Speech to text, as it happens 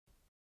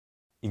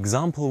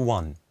Example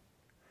 1.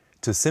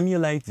 To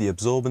simulate the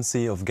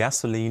absorbency of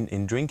gasoline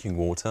in drinking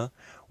water,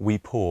 we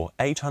pour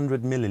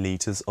 800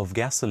 milliliters of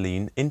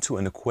gasoline into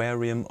an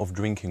aquarium of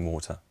drinking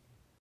water.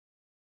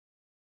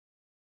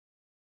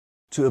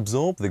 To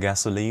absorb the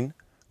gasoline,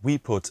 we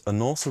put a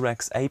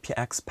Norsorex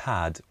APX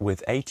pad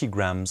with 80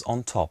 grams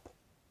on top.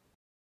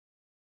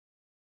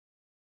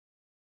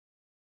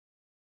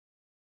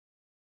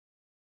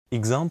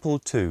 Example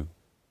 2.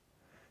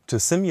 To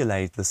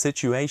simulate the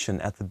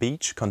situation at the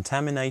beach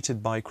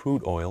contaminated by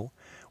crude oil,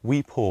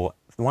 we pour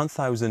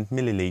 1000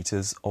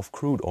 milliliters of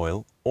crude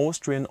oil,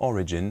 Austrian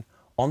origin,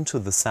 onto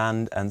the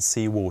sand and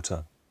sea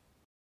water.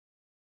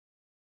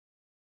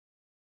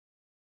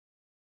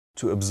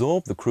 To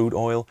absorb the crude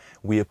oil,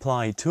 we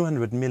apply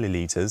 200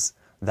 milliliters,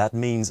 that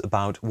means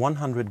about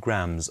 100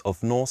 grams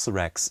of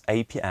Norsorex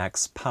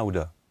APX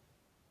powder.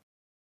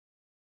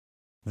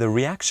 The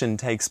reaction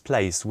takes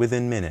place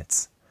within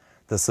minutes.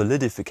 The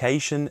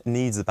solidification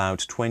needs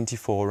about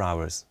 24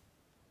 hours.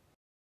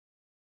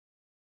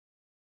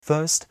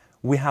 First,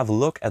 we have a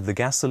look at the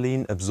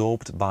gasoline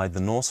absorbed by the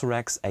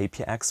Norsorex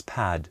APX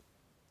pad.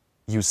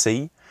 You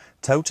see,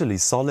 totally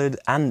solid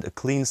and a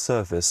clean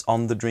surface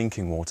on the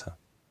drinking water.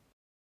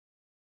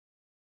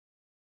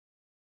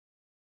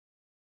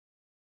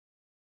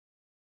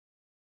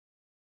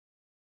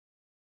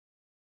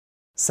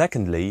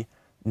 Secondly,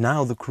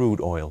 now the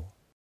crude oil.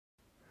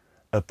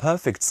 A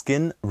perfect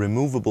skin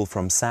removable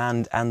from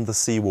sand and the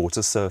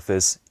seawater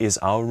surface is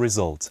our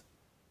result.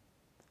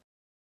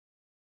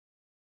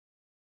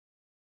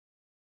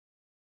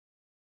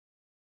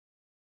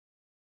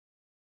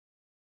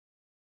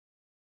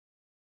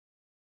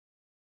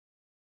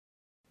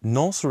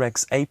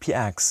 Norsorex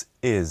APX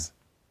is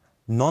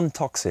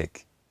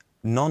non-toxic,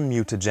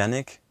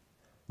 non-mutagenic,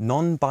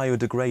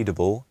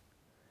 non-biodegradable,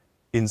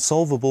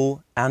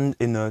 insolvable and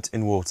inert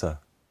in water.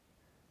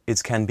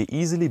 It can be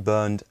easily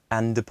burned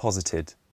and deposited.